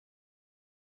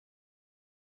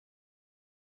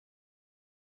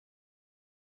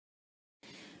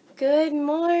Good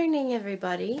morning,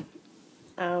 everybody.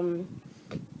 I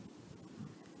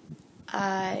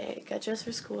got dressed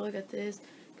for school. I got this,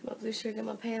 got my blue shirt, got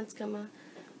my pants, got my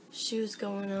shoes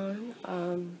going on.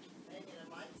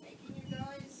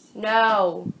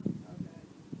 No.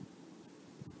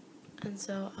 And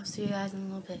so I'll see you guys in a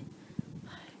little bit.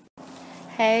 Bye.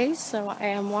 Hey, so I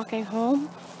am walking home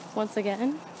once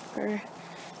again for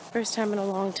first time in a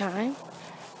long time.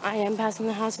 I am passing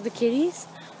the house of the kitties.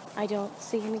 I don't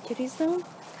see any kitties though.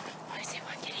 I see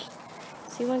one kitty.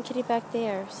 See one kitty back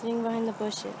there, sitting behind the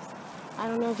bushes. I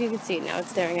don't know if you can see it now. It's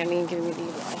staring at me and giving me the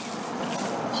evil eye.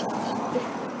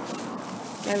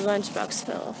 My lunchbox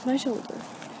fell off my shoulder.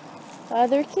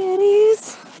 Other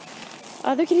kitties.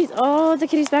 Other kitties. Oh, the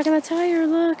kitty's back in the tire.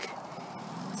 Look.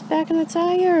 It's back in the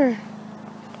tire.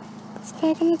 It's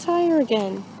back in the tire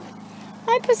again.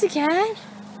 Hi, pussycat.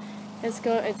 It's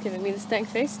giving me the stank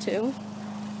face too.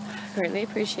 Greatly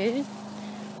appreciated.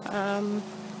 I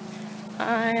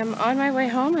am on my way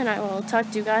home, and I will talk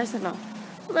to you guys in a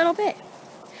little bit.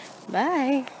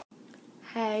 Bye.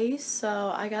 Hey,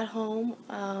 so I got home.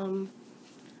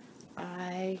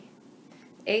 I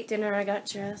ate dinner. I got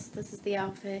dressed. This is the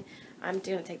outfit. I'm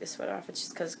gonna take the sweater off. It's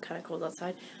just because it's kind of cold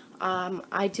outside.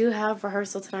 I do have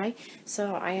rehearsal tonight,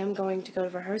 so I am going to go to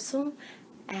rehearsal,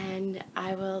 and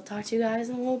I will talk to you guys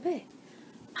in a little bit.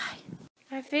 Bye.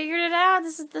 I figured it out.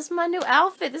 This is my new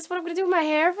outfit. This is what I'm gonna do with my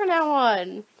hair from now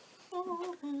on.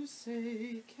 Oh,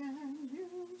 say, can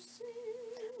you see?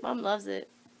 Mom loves it.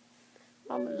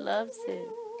 Mom loves it.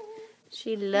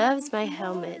 She loves my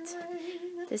helmet.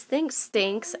 This thing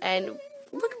stinks, and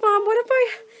look, Mom, one of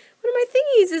my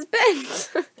thingies is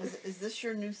bent. Is this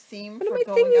your new theme One of for my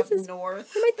going up thingies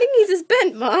north? One of my thingies is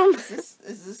bent, Mom. Is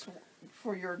this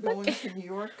for your going to New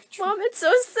York trip? Mom, it's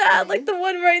so sad. Like the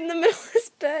one right in the middle is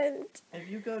bent. If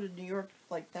you go to New York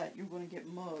like that, you're going to get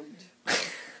mugged.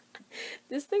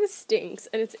 This thing stinks,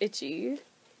 and it's itchy.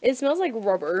 It smells like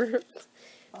rubber. It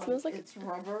smells like it's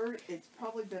rubber. It's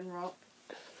probably been rubbed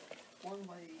one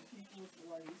way with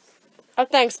lace. Oh,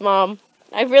 thanks, Mom.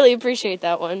 I really appreciate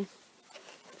that one.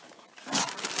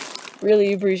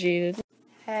 Really appreciate it.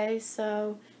 Hey,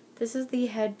 so this is the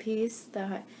headpiece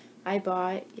that I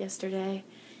bought yesterday,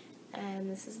 and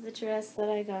this is the dress that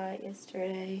I got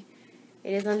yesterday.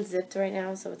 It is unzipped right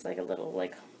now, so it's like a little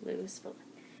loose, but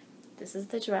this is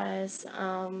the dress.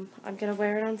 I'm gonna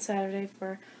wear it on Saturday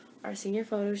for our senior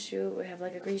photo shoot. We have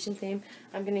like a Grecian theme.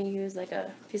 I'm gonna use like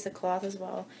a piece of cloth as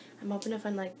well. I'm hoping to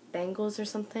find like bangles or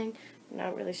something. I'm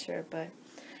not really sure, but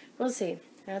we'll see.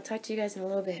 I'll talk to you guys in a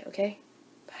little bit, okay?